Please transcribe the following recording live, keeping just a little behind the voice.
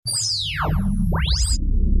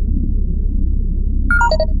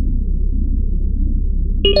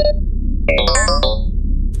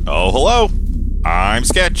Oh, hello. I'm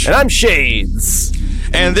Sketch. And I'm Shades.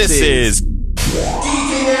 And this is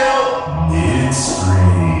Geeking Out Midstream.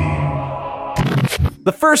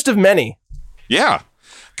 The first of many. Yeah.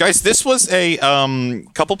 Guys, this was a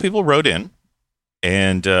couple people wrote in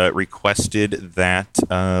and requested that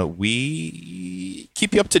we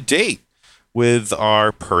keep you up to date with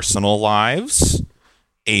our personal lives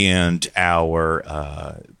and our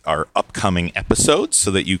upcoming episodes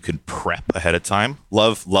so that you can prep ahead of time.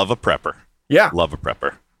 Love a prepper. Yeah. Love a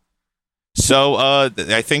prepper. So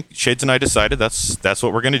I think Shades and I decided that's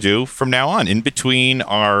what we're going to do from now on. In between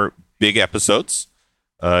our big episodes,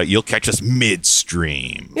 you'll catch us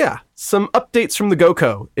midstream. Yeah. Some updates from the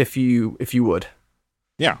GoCo, if you would.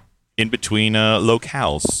 Yeah. In between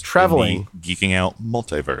locales. Traveling. In the Geeking Out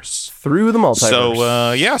multiverse. Through the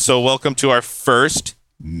multiverse. So welcome to our first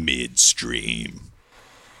midstream.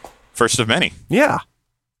 First of many. Yeah.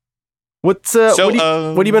 What have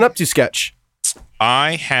you been up to, Sketch?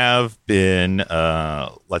 I have been,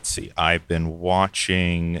 let's see, I've been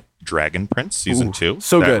watching Dragon Prince Season 2.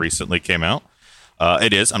 So that good. recently came out.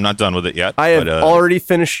 It is. I'm not done with it yet. I have already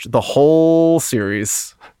finished the whole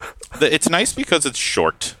series. It's nice because it's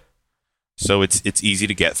short. So it's easy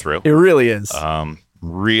to get through. It really is.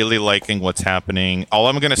 Really liking what's happening. All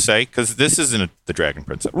I'm going to say, because this isn't the Dragon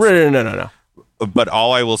Prince episode. No. But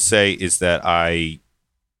all I will say is that I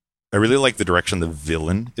really like the direction the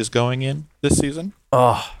villain is going in this season.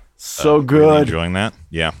 Oh, so Really good. enjoying that.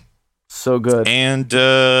 Yeah. So good. And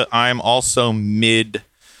I'm also mid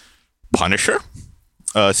Punisher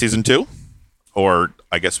season 2, or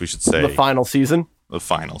I guess we should say The final season. the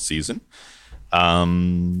final season.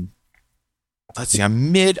 Let's see.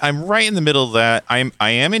 I'm right in the middle of that. I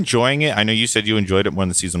am enjoying it. I know you said you enjoyed it more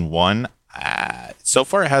than season 1. So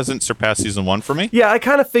far, it hasn't surpassed season 1 for me. Yeah, I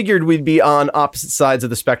kind of figured we'd be on opposite sides of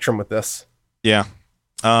the spectrum with this. Yeah.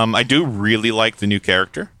 I do really like the new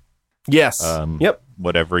character. Yes. Yep.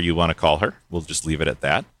 Whatever you want to call her. We'll just leave it at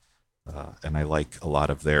that. And I like a lot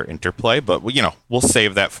of their interplay, but we'll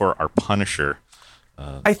save that for our Punisher.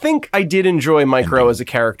 I think I did enjoy Micro as a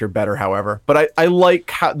character better, however, but I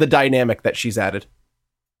like the dynamic that she's added.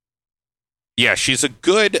 Yeah, she's a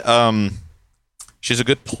good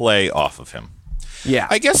play off of him. Yeah.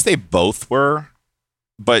 I guess they both were,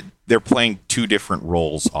 but they're playing two different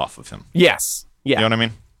roles off of him. Yes. Yeah. You know what I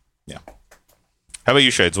mean? Yeah. How about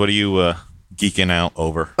you, Shades? What are you geeking out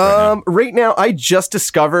over right now? Right now, I just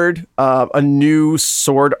discovered a new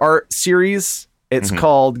sword art series. It's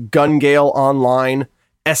called Gun Gale Online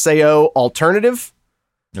SAO Alternative.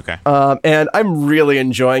 Okay. And I'm really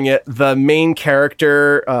enjoying it. The main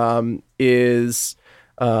character is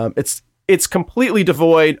it's completely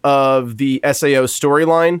devoid of the SAO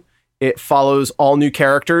storyline. It follows all new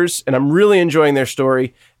characters, and I'm really enjoying their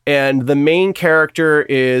story. And the main character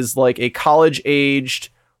is like a college-aged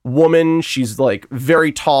woman. She's like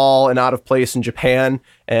very tall and out of place in Japan,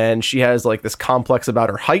 and she has like this complex about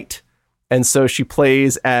her height. And so she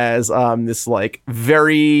plays as this like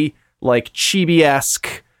very like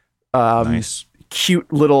chibi-esque, Nice.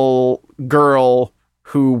 cute little girl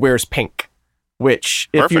who wears pink. Which,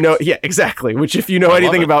 if Perfect. you know, yeah, exactly. Which, if you know I love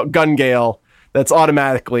anything it. about Gun Gale, that's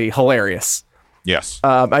automatically hilarious. Yes.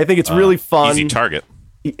 I think it's really fun. Easy target.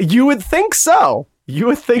 You would think so.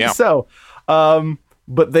 Yeah. So.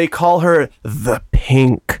 But they call her the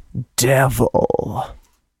Pink Devil.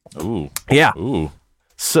 Ooh. Yeah. Ooh.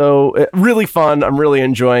 So really fun. I'm really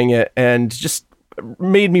enjoying it, and just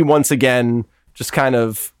made me once again just kind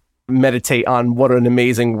of meditate on what an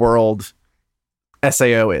amazing world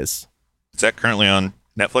SAO is. Is that currently on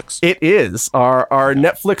Netflix? It is our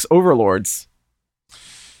Netflix overlords.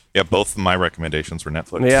 Yeah, both of my recommendations were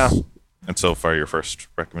Netflix. Yeah. And so far, your first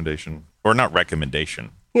recommendation, or not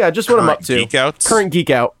recommendation. Yeah, just what I'm up to. Geek outs? Current geek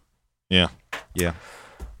out. Yeah. Yeah.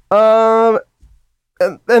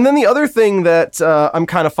 And then the other thing that I'm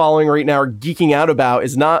kind of following right now, or geeking out about,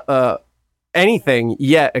 is not anything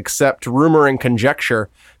yet except rumor and conjecture.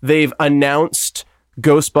 They've announced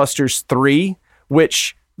Ghostbusters 3,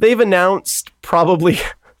 which they've announced probably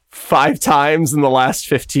 5 times in the last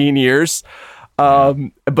 15 years.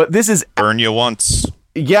 But this is... Burn you once.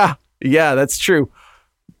 Yeah, that's true.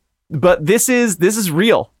 But this is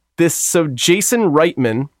real. So Jason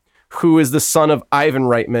Reitman, who is the son of Ivan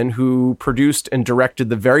Reitman, who produced and directed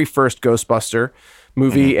the very first Ghostbuster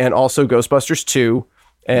movie and also Ghostbusters 2.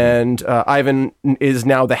 And Ivan is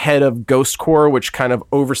now the head of Ghost Corps, which kind of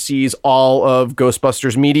oversees all of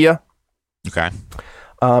Ghostbusters media. Okay.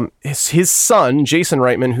 His son, Jason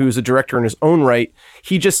Reitman, who's a director in his own right,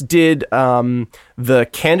 he just did The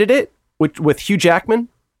Candidate with Hugh Jackman.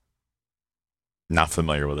 Not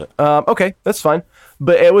familiar with it. Okay, that's fine.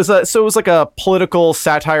 But it was like a political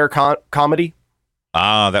satire comedy.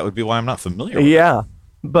 That would be why I'm not familiar with it. Yeah.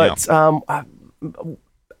 But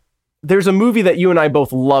there's a movie that you and I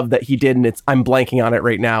both love that he did, and I'm blanking on it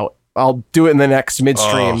right now. I'll do it in the next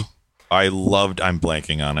midstream. Oh, I'm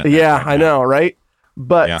blanking on it. Yeah, right I know, right?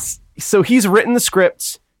 But so he's written the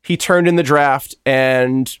script, he turned in the draft,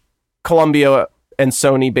 and Columbia and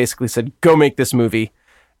Sony basically said, go make this movie.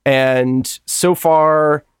 And so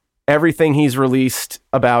far, everything he's released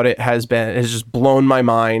about it has just blown my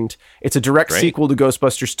mind. It's a direct sequel to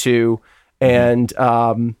Ghostbusters 2, and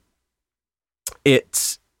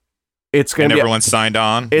it's going to be... everyone signed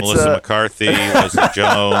on? Melissa McCarthy, Leslie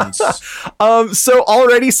Jones. So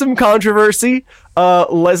already some controversy.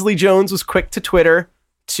 Leslie Jones was quick to Twitter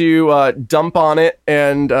to dump on it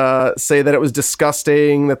and say that it was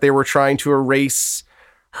disgusting, that they were trying to erase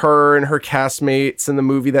her and her castmates in the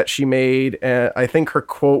movie that she made. And I think her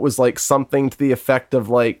quote was like something to the effect of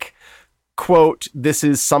like, quote, "This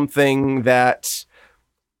is something that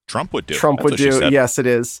Trump would do." Yes, it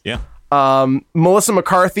is. Yeah. Melissa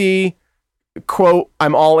McCarthy, quote,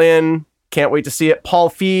 "I'm all in. Can't wait to see it." Paul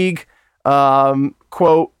Feig,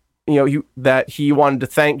 quote, that he wanted to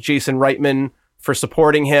thank Jason Reitman for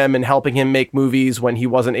supporting him and helping him make movies when he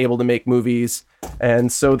wasn't able to make movies.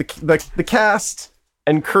 And so the cast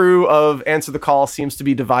and crew of Answer the Call seems to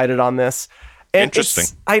be divided on this. And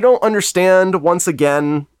interesting. I don't understand. Once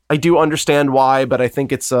again, I do understand why, but I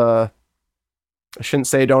think it's I shouldn't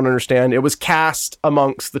say I don't understand. It was cast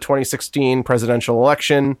amongst the 2016 presidential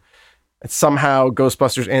election. And somehow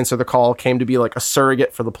Ghostbusters Answer the Call came to be like a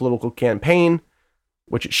surrogate for the political campaign,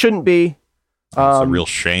 which it shouldn't be. It's a real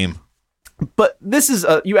shame. But this is,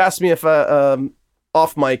 you asked me if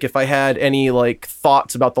off mic, if I had any like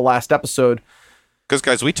thoughts about the last episode. Because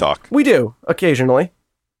guys, we talk. We do occasionally.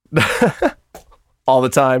 All the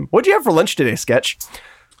time. What'd you have for lunch today, Sketch?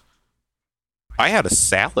 I had a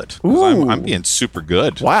salad. I'm being super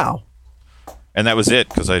good. Wow. And that was it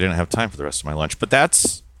because I didn't have time for the rest of my lunch. But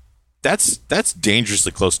that's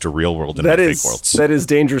dangerously close to real world and fake worlds. That is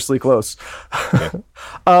dangerously close. Yeah.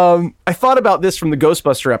 I thought about this from the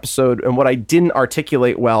Ghostbuster episode and what I didn't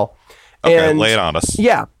articulate well. Okay, lay it on us.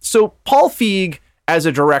 Yeah. So Paul Feig, as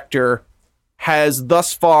a director, has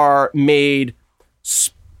thus far made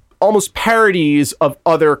almost parodies of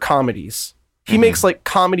other comedies. He makes like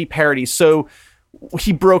comedy parodies. So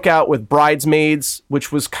he broke out with Bridesmaids,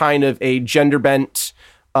 which was kind of a gender bent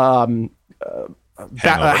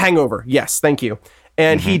Hangover. Yes, thank you.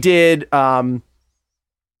 And he did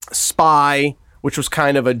Spy, which was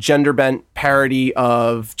kind of a gender bent parody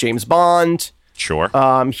of James Bond. Sure.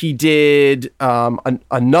 He did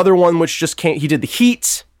another one which just came. He did The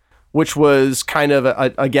Heat, which was kind of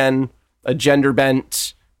again a gender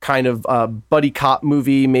bent kind of buddy cop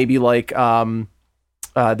movie. Maybe like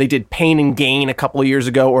they did Pain and Gain a couple of years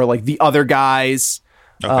ago, or like The Other Guys.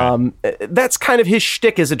 Okay. That's kind of his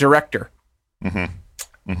shtick as a director.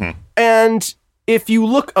 And if you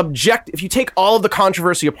look if you take all of the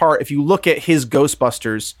controversy apart, if you look at his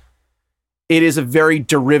Ghostbusters, it is a very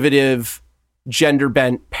derivative, gender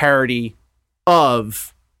bent parody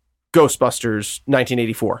of Ghostbusters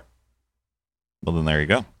 1984. Well, then there you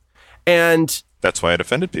go. And that's why it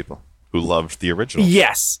offended people who loved the original.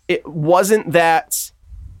 Yes. It wasn't that,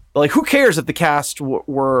 like, who cares if the cast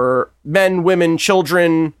were men, women,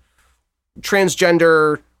 children,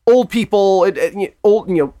 transgender, old people, it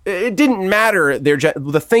didn't matter.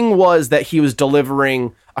 The thing was that he was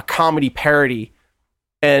delivering a comedy parody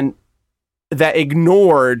and that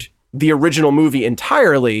ignored the original movie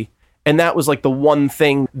entirely. And that was like the one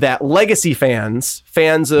thing that legacy fans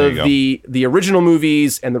of the original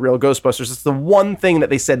movies and the real Ghostbusters, it's the one thing that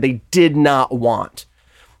they said they did not want.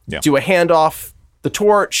 Yeah. Do a handoff, the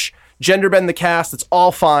torch, gender bend the cast, it's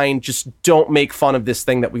all fine. Just don't make fun of this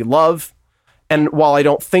thing that we love. And while I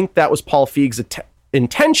don't think that was Paul Feig's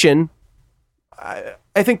intention, I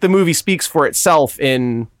think the movie speaks for itself.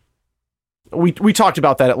 We talked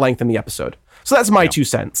about that at length in the episode. So that's my 2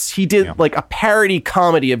 cents. He did like a parody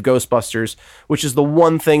comedy of Ghostbusters, which is the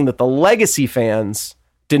one thing that the legacy fans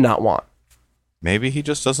did not want. Maybe he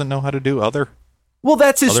just doesn't know how to do other. Well,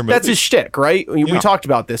 that's his shtick, right? We talked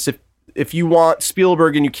about this. If you want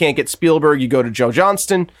Spielberg and you can't get Spielberg, you go to Joe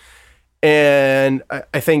Johnston. And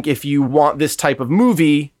I think if you want this type of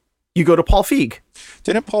movie, you go to Paul Feig.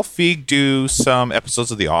 Didn't Paul Feig do some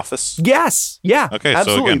episodes of The Office? Yes. Yeah. Okay.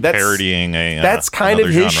 Absolutely. So again, parodying that's kind of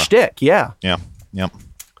his shtick. Yeah. Yeah. Yep.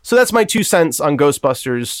 So that's my 2 cents on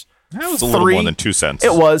Ghostbusters. That was a little 3. more than 2 cents.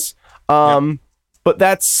 It was.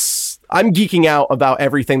 But I'm geeking out about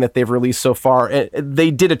everything that they've released so far.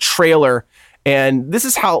 They did a trailer, and this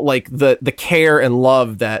is how like the care and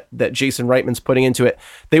love that Jason Reitman's putting into it.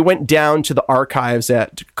 They went down to the archives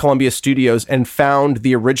at Columbia Studios and found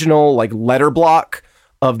the original like letter block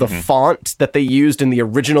of the font that they used in the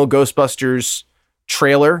original Ghostbusters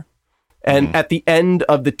trailer. And at the end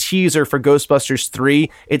of the teaser for Ghostbusters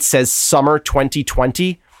 3, it says summer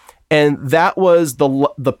 2020. And that was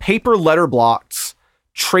the paper letter blocks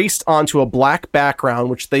traced onto a black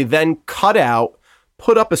background, which they then cut out,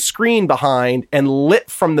 put up a screen behind, and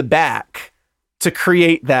lit from the back to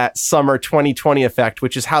create that summer 2020 effect,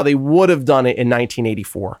 which is how they would have done it in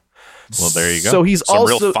 1984. Well, there you go. So he's some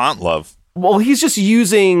also real font love. Well, he's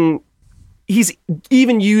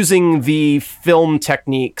even using the film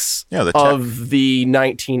techniques the tech. of the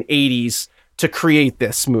 1980s to create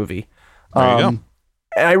this movie. There you go.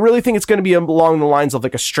 And I really think it's going to be along the lines of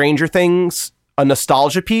like a Stranger Things, a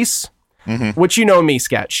nostalgia piece, which you know me,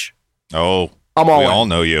 Sketch. Oh, I'm all we in. all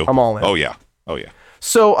know you. I'm all in. Oh, yeah. Oh, yeah.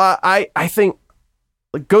 So I think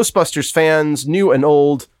like, Ghostbusters fans, new and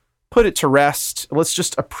old, put it to rest. Let's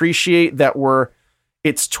just appreciate that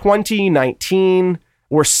it's 2019.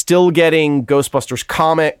 We're still getting Ghostbusters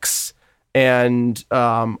comics and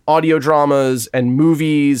audio dramas and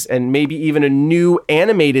movies and maybe even a new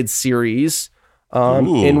animated series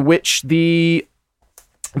in which the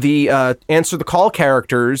Answer the Call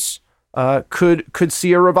characters could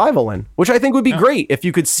see a revival in, which I think would be great if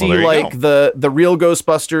you could see the real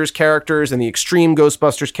Ghostbusters characters and the extreme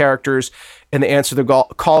Ghostbusters characters and the Answer the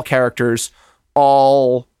Call characters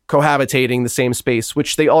all cohabitating the same space,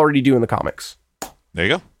 which they already do in the comics. There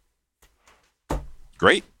you go.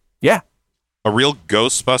 Great. Yeah. A real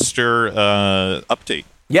Ghostbuster update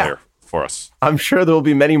there for us. I'm sure there will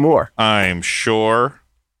be many more. I'm sure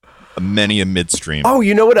many a midstream. Oh,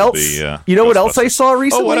 you know what else? You know what else I saw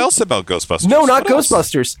recently? Oh, what else about Ghostbusters? No, not what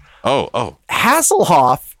Ghostbusters. Else? Oh.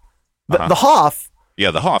 Hasselhoff, the Hoff.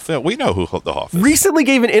 Yeah, the Hoff. Yeah, we know who the Hoff is. Recently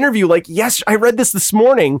gave an interview I read this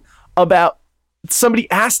morning about somebody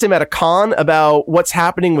asked him at a con about what's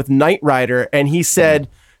happening with Knight Rider, and he said,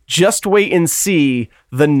 just wait and see,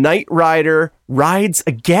 the Knight Rider rides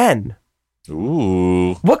again.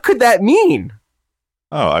 Ooh. What could that mean?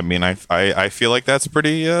 Oh, I mean, I feel like that's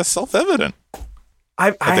pretty self-evident.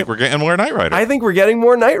 I think we're getting more Knight Rider. I think we're getting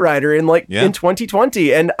more Knight Rider in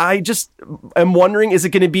 2020, and I just am wondering, is it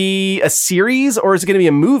going to be a series or is it going to be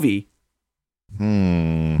a movie?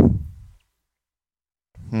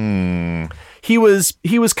 He was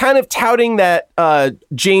kind of touting that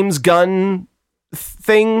James Gunn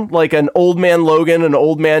thing, like an old man Logan, an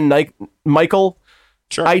old man Michael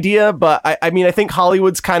idea, but I mean, I think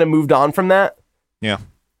Hollywood's kind of moved on from that. Yeah.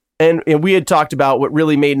 And we had talked about what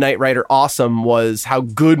really made Knight Rider awesome was how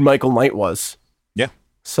good Michael Knight was. Yeah.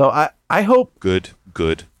 So I hope good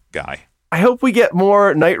guy. I hope we get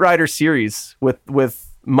more Knight Rider series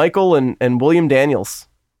with Michael and William Daniels.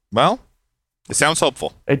 Well, it sounds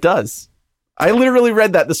hopeful. It does. I literally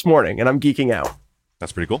read that this morning and I'm geeking out.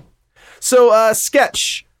 That's pretty cool. So,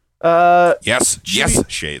 Sketch. Yes,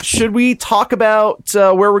 Shades. Should we talk about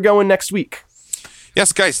where we're going next week?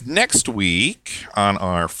 Yes, guys, next week on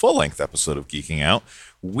our full-length episode of Geeking Out,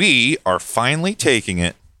 we are finally taking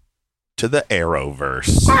it to the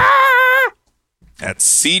Arrowverse. At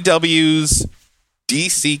CW's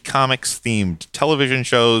DC Comics-themed television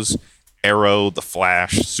shows, Arrow, The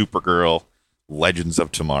Flash, Supergirl, Legends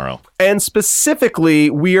of Tomorrow. And specifically,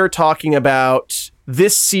 we are talking about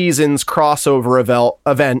this season's crossover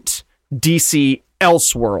event, DC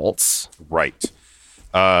Elseworlds. Right.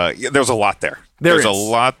 There's a lot there. There's a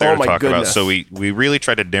lot there to talk about. So we really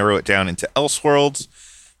tried to narrow it down into Elseworlds,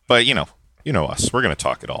 but you know us. We're going to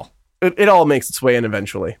talk it all. It all makes its way in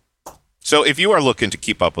eventually. So if you are looking to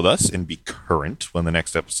keep up with us and be current when the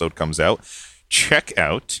next episode comes out, check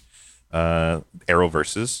out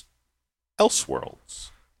Arrowverse's Elseworlds.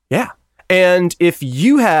 Yeah. And if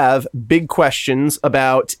you have big questions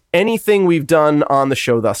about anything we've done on the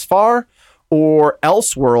show thus far or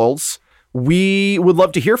Elseworlds, we would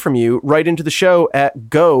love to hear from you. Write into the show at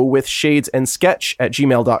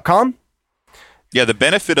gowithshadesandsketch@gmail.com. Yeah, the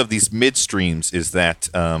benefit of these midstreams is that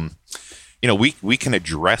we can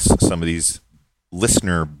address some of these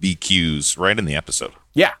listener BQs right in the episode.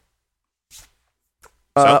 Yeah.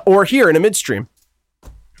 Or here in a midstream.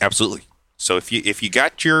 Absolutely. So if you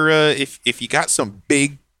got your if you got some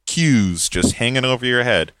big cues just hanging over your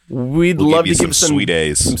head, we'll love to give some sweet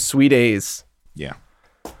A's. Some sweet A's. Yeah.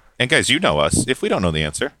 And guys, you know us. If we don't know the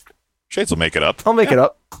answer, Shades will make it up. I'll make it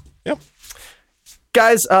up. Yep.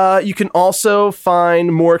 Guys, you can also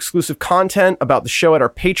find more exclusive content about the show at our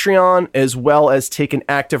Patreon, as well as take an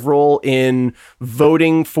active role in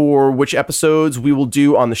voting for which episodes we will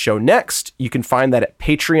do on the show next. You can find that at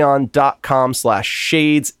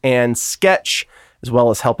patreon.com/shadesansketch, as well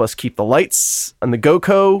as help us keep the lights and the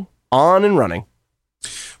GoCo on and running.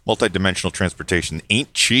 Multidimensional transportation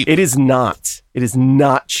ain't cheap. It is not. It is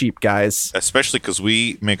not cheap, guys. Especially because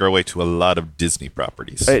we make our way to a lot of Disney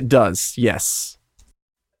properties. It does, yes.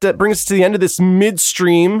 That brings us to the end of this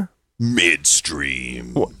midstream.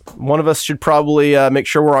 Midstream. One of us should probably make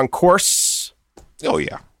sure we're on course. Oh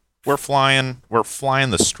yeah, we're flying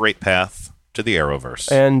the straight path to the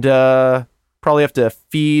Arrowverse. And probably have to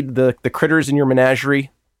feed the critters in your menagerie.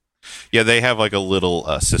 Yeah, they have like a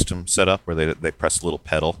little system set up where they press a little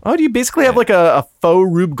pedal. Oh, do you basically have like a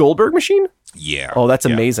faux Rube Goldberg machine? Yeah. Oh, that's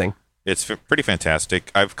yeah. amazing. It's pretty fantastic.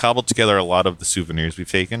 I've cobbled together a lot of the souvenirs we've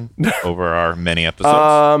taken over our many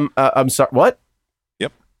episodes. I'm sorry. What?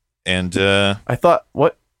 Yep. And I thought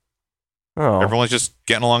what? Oh, everyone's just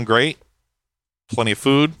getting along great. Plenty of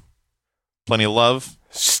food, plenty of love.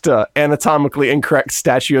 just a anatomically incorrect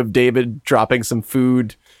statue of David dropping some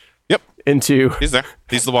food. Yep. Into. He's there.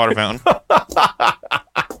 He's the water fountain.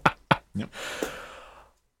 Yep.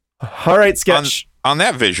 All right, Sketch. On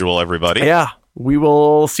that visual, everybody. Yeah. We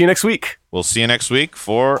will see you next week. We'll see you next week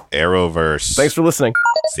for Arrowverse. Thanks for listening.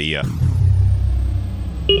 See ya.